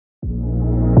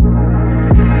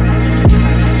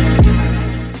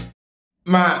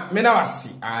me na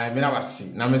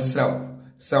wasi. Na me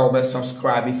so be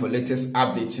subscribe for latest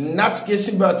updates.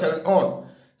 Notification bell turn on.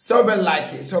 So be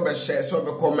like it, so be share, so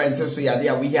be comment, so ya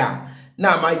there we here.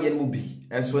 Now my yen mubi.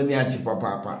 And so ni achi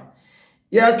papa.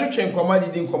 Yeah, twetwen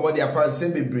komadi din komadi afa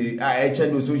sembebre a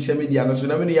etwa social media no so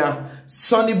na me ya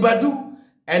Sonnie Badu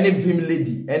ene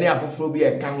B0ldly ene afoforo bi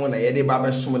e ka ho na ye de ba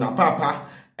be som na papa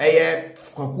eye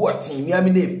kwaku atin mi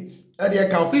amine e de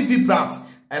ka fifi prat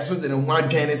eso de ne ho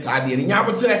adwen ne sa de nya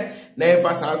botere na e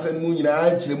fa sa san mu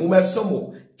nyina kire mu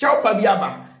mesomo chawpa bi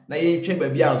aba na ye twe ba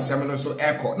bi ansem no so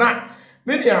eko na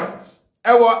media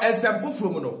ewo ensem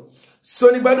foforo mu no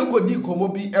Sonnie Badu kodi komo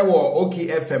bi ewo OK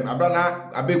FM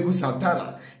abrana abeku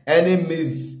Santana ene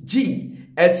Miss G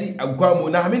eti agwamu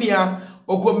na haminia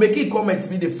oko make comment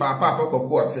bi de fa papa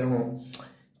kokko ote ho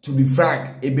to be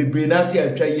frank ebebre na se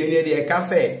atwa yene de ka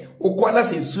se okwa na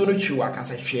se su no twiwa ka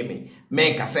se hwe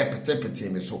me ka se pete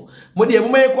me so mo de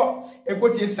muma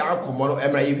ekotie sa akomo no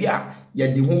emra ye wi a ye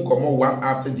de hu komo one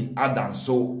after the other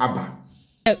so aba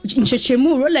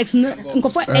Nchechemu Rolex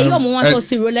nkofo eyo mo want to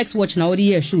see Rolex watch na odi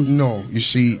here shoe. No, you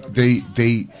see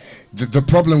the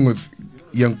problem with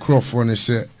young Crawford is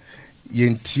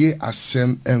yentie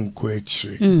asem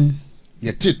enkwetri.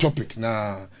 Yete topic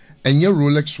na and your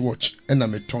Rolex watch and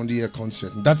I'm a 20-year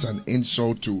concert. That's an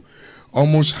insult to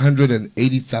almost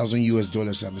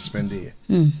 $180,000 I'm spending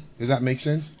here. Does that make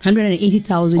sense?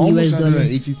 $180,000 almost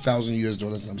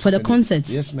 $180,000 I'm for the concert.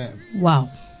 Yes, ma'am. Wow.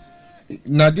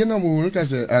 Nadina will look at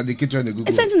the kitchen Google.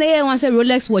 It's something they want to say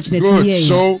Rolex watch. Good.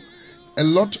 So a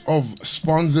lot of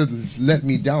sponsors let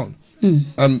me down.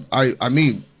 I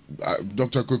mean,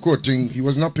 Dr. Kwekwoting, he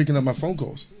was not picking up my phone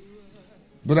calls.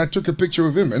 But I took a picture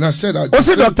of him and I said, what's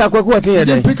it, Dr. Kwekwoting? He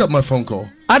didn't pick up my phone call.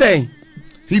 Are they?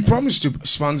 He promised to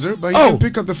sponsor, but he didn't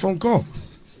pick up the phone call.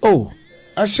 Oh.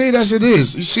 I say it as it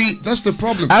is. You see, that's the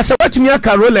problem. I said, what to me, I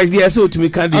can Rolex the SO to me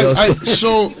candy also.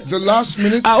 So the last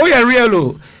minute. Oh, yeah,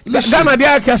 real. Ghana, the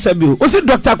Ay3ka. What's it,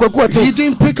 Dr. Kwekwoting? He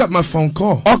didn't pick up my phone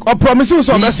call. Or promises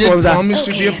on the sponsor. He promised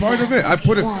to be a part of it. I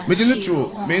put it within it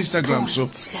to my Instagram. So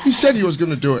he said he was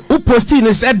going to do it. Who posted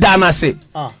and said, Dana say.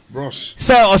 Bros.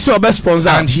 Sir, also a best sponsor.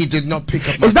 And he did not pick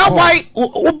up my Is that call. why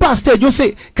Upastage you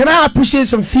say, can I appreciate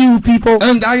some few people?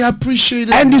 And I appreciate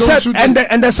it. And you said,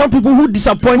 and there's some people who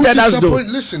disappointed us though.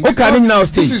 Listen, okay, now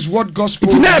this is what gospel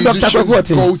musicians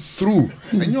go through.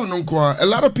 And you know, a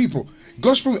lot of people.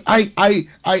 Gospel, I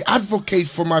advocate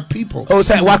for my people. Oh,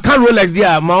 say, what can Rolex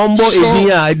there? Maombo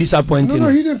Ebia disappointing. No,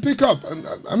 he didn't pick up.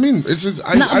 I mean, it's just,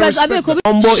 I respect that.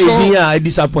 Maombo Ebia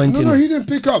disappointing. No, he didn't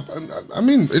pick up. I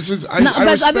mean, it's just, I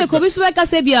respect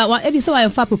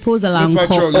that. Proposal.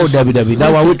 Oh, Debbie,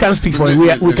 that one we can't speak for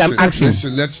it. We can ask him.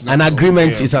 An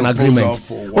agreement is an agreement.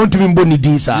 You know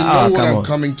what I'm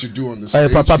coming to do on the stage.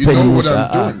 You know what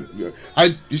I'm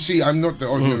doing. You see, I'm not the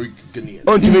ordinary Ghanaian.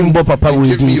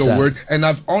 Give me your word. And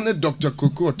I've honored Dr.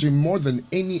 Kwekwoting more than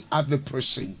any other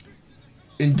person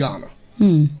in Ghana.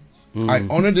 I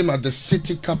honored him at the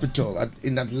city capital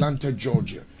in Atlanta,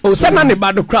 Georgia. Oh, so we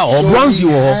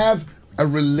have a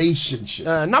relationship.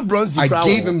 Not bronze. I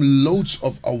gave him loads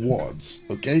of awards.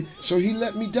 Okay, so he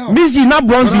let me down. Miss G, not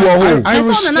bronze. I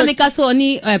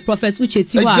respect. Prophets which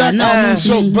exactly.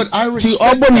 But I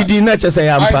respect.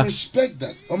 I respect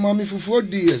that. Mami for 4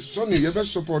 years, Sonnie, you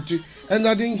best support it. And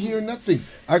I didn't hear nothing.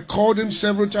 I called him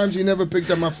several times. He never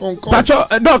picked up my phone call. But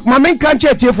Doc, my main can't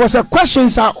chat here for some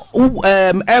questions. About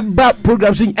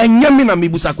programs and Yamina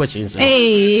Mibusa questions.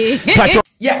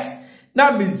 Yes. Na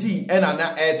Miss and na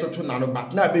to nano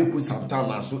but na beku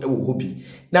Santana so e wo hobi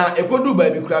na ekodu ba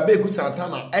bi kura beku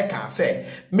Santana e ka say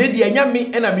media nyame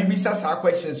and na bibisa sa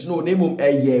questions no na mum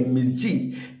Miss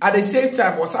G at the same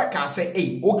time was aka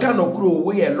say o ka no kro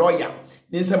we a lawyer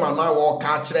ni nsema na wo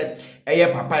ka kire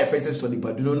papa e face Sonnie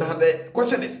Badu no na the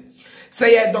question is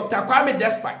say Dr. Kwame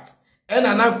Despite and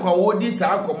na kwa wo di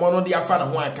sa akomo no de afa na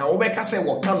ho aka wo be ka say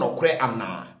wo ka no kre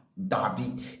ana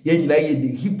Dabi, ye the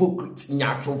hypocrite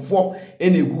nyatwofo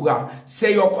enegura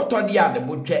say your koto dia de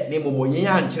botwe ne momonye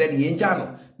ankyere de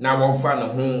yenjano na wonfa ne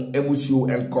ho emusuo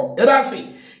enko erase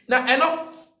na eno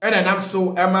enam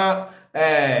so ema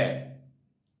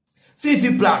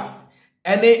Fifi Plat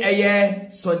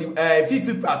ene Sonnie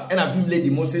Fifi Plat ena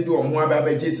B0ldly mo se de o ho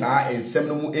ababeje saa ensem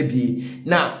no mu ebie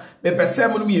na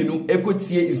mepesem no mienu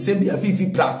ekotie ensem bia Fifi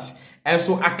Plat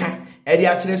enso aka e de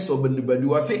akere Sonnie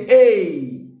Badu o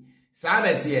say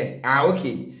Sanity,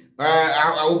 okay.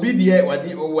 I will be there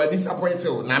what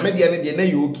disappointed. Now, maybe I need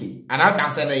to okay. And I can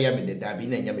say, I am the Dabby,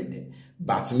 and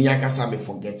but me, I can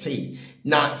forget it.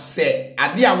 Now, say,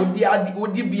 I would be a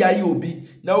UB.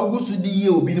 Now, go to the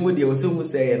UB, no, they will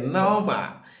say, no,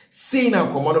 seeing and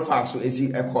command fast so is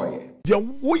he a coy.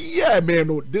 Yeah,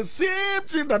 man, the same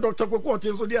thing that Dr. Kwakwa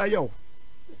so there yo.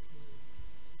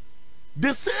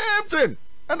 The same thing,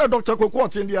 and the Dr.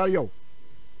 Kwakwa in the yo.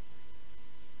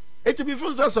 It be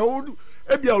feels as a old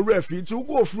be a referee to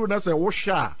go through and say, "Oh,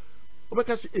 sha."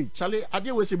 Because hey, Charlie, I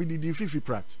didn't say me the 50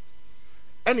 prat.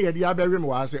 Any of the other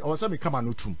was say, "Oh, some come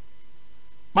on to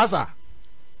Masa."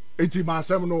 Eti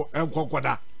masem no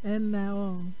enkokoda. And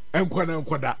now.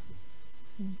 Enkoda.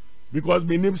 Because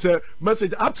my name say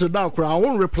message up to now, I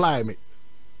won't reply me.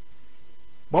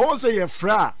 But I won't say a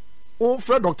fra. Oh,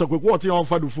 Fred Dr. Kwakwa on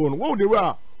for the phone. What they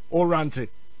were or ranty.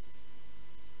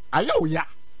 Ayo ya.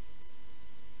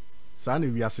 Sani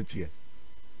we are sitting here.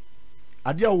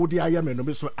 Adia odi ayame no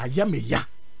be so ayame ya.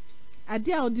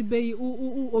 Adia odi be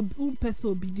u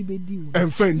peso bi di be di.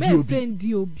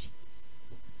 Enfendi obi.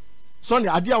 Sonnie,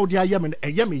 adia odi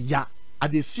ayame ya. I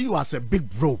dey see you as a big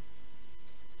bro.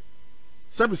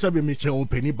 Sebi me chen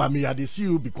penny ba me I dey see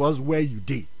you because where you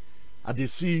dey. I dey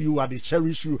see you, I dey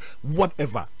cherish you,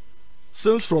 whatever.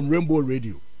 Since from Rainbow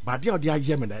Radio. But adia odi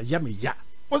ayame ya.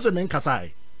 What's the name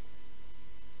kasai?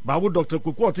 Ba wo Dr.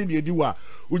 Kwakwa ti di wa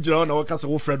ujira na waka se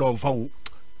wo Fred on fa wo.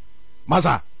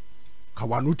 Masa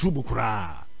kawanu tubu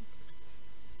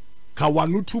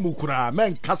kura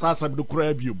men kasa asem do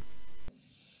kura biom.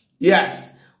 Yes,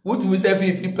 what we say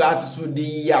 50 plats to the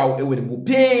yaw with the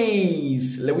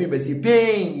pains, let me say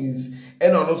pains,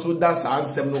 and also that's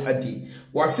answer no adi.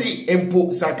 Was see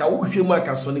Empo Saka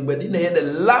Ushimaka Sonnie, but didn't hear the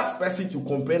last person to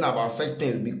complain about such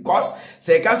things because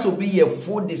Sekas will be a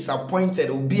full disappointed,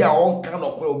 will be our own kind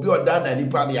of will be a dad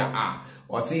and Nipadia.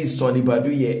 Or see Sonnie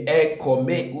Badu ye e come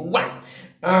what?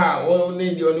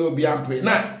 Only you know be ampre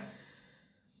now.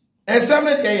 And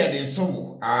somebody here they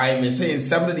so I may say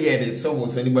somebody here they so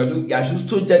anybody ya should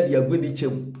to judge your good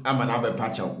chim. I'm an abe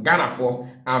patcho Ghana for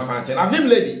and fancy a vim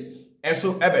lady and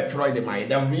so ever try the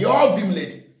mind that we all vim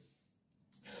lady.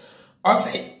 I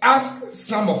say ask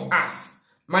some of us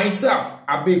myself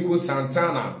Abeko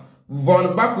Santana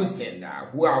Von Bakustin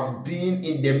who have been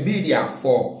in the media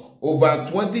for over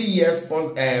 20 years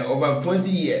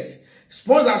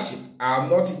sponsorship are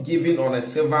not given on a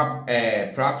silver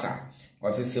platter.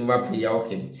 Or say St0p,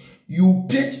 okay. You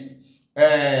pitch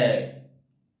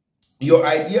your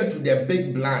idea to the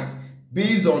big brand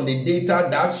based on the data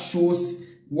that shows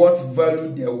what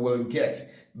value they will get.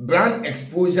 Brand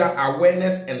exposure,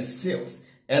 awareness, and sales.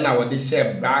 And our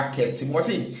share bracket.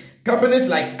 Companies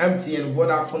like MTN,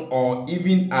 Vodafone, or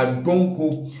even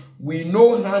Adonko, we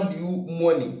know hand you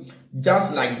money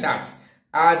just like that.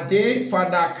 Are they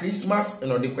Father Christmas?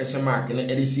 And on the question mark,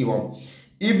 and see one.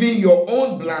 Even your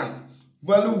own brand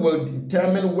value will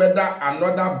determine whether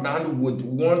another brand would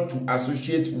want to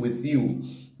associate with you.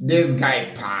 This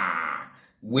guy,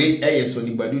 wait,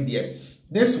 Sonnie Badu there.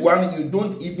 This one you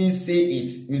don't even say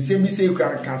it. You say me say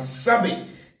sabe.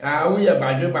 We are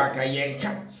Badu baka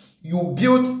yenka. You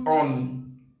build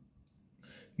on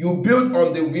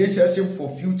the relationship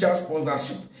for future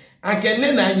sponsorship. And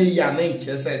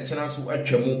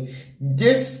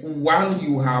this one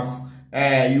you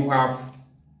have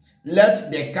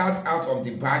let the cat out of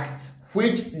the bag,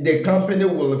 which the company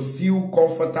will feel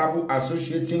comfortable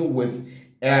associating with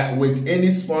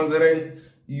any sponsoring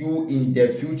you in the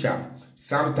future.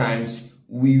 Sometimes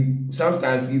we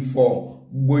for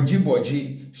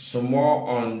boji some more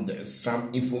on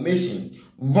some information.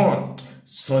 Von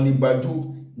Sonnie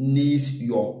Badu needs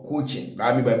your coaching.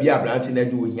 Rami baby abranti na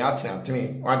do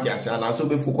nyatene. What you say na so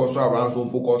be focus around so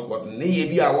focus but ne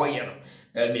bi awoye.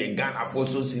 And the Ghana for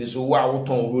so so wow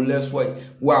ton rollers way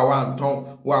wow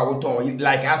ton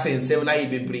like I said 7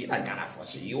 be like Ghana for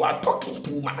so you are talking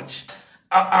too much.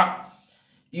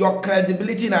 Your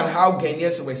credibility and how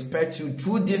Ghanaians respect you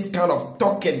through this kind of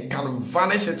talking can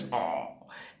vanish it all.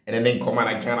 And then come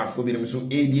and Ghana for them so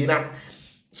Adina.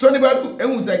 So anybody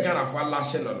who say Ghana for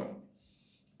lashing no.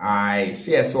 I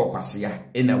say as well kwasia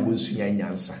in a wunsunya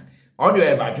nyansa. On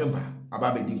your badwemba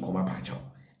ababe din koma pacho.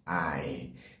 I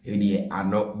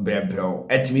not brebro.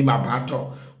 Et me my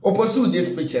battle. Pursue these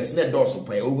pictures, net doors of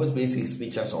almost basic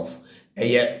pictures of a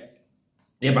year.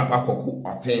 Near Papa Coco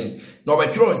or 10. No,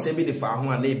 but you're saying the far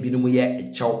one, they be no year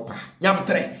a chopper. Yam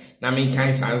tre. Na mean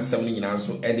kind sans 7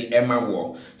 answer at the Emma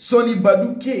War. Sonnie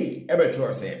Badu K.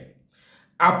 Ever said.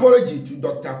 Apology to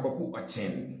Dr. Kwaku or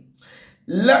 10.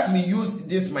 Let me use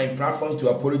this my platform to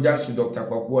apologize to Dr.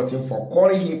 Kwaku Oten for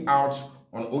calling him out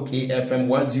on OKFM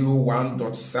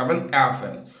 101.7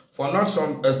 FM for not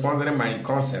sponsoring my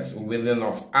concepts within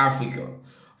of Africa.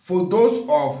 For those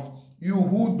of you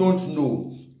who don't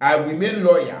know, I remain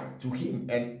loyal to him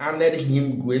and honored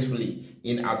him gracefully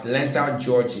in Atlanta,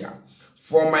 Georgia.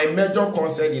 For my major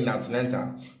concert in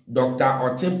Atlanta, Dr.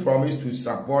 Otin promised to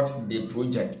support the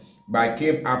project but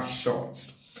came up short.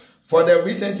 For the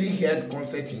recently held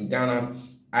concert in Ghana,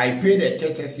 I paid a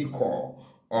courtesy call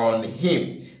on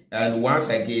him, and once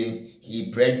again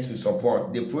he prayed to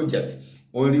support the project,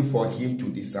 only for him to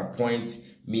disappoint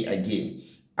me again.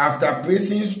 After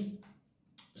placing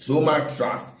so much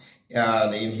trust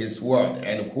in his word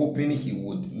and hoping he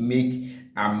would make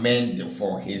amend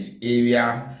for his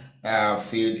area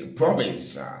failed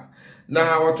promise.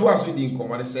 Now, what was with the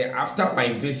command say after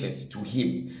my visit to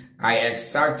him, I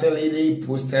exactly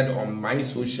posted on my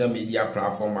social media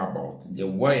platform about the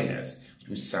willingness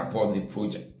to support the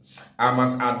project. I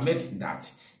must admit that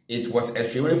it was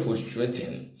extremely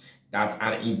frustrating that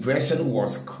an impression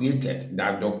was created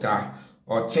that Dr.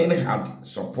 Otin had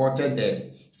supported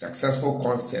the successful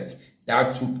concert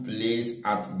that took place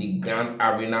at the Grand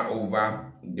Arena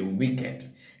over the weekend,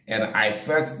 and I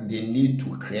felt the need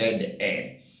to clear the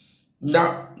air.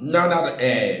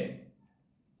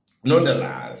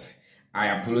 Nonetheless, I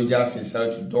apologize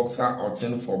sincerely to Dr.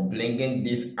 Otin for bringing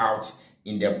this out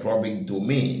in the public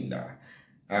domain.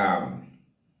 I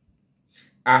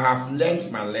have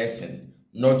learned my lesson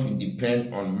not to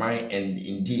depend on my end.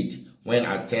 Indeed, when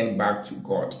I turned back to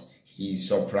God, He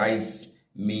surprised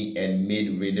me and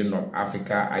made Reading of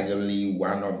Africa arguably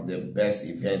one of the best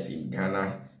events in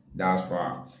Ghana thus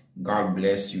far. God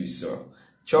bless you, sir.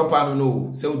 Chopano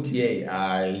no, so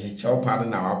I chopano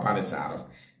na wapane saro.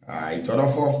 I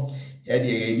chonofo.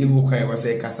 Yadi any who can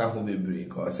say kasa home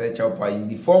break or say chopa in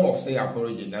the form of say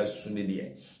apology na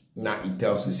sunede. Na it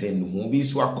tells you say no be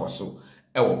so akoso.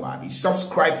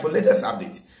 Subscribe for latest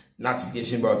update.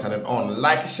 Notification bell turn on.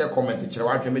 Like, share, comment, and share.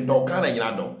 Watch me dog and you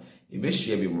know. If you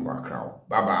share, be more crowd.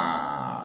 Bye bye.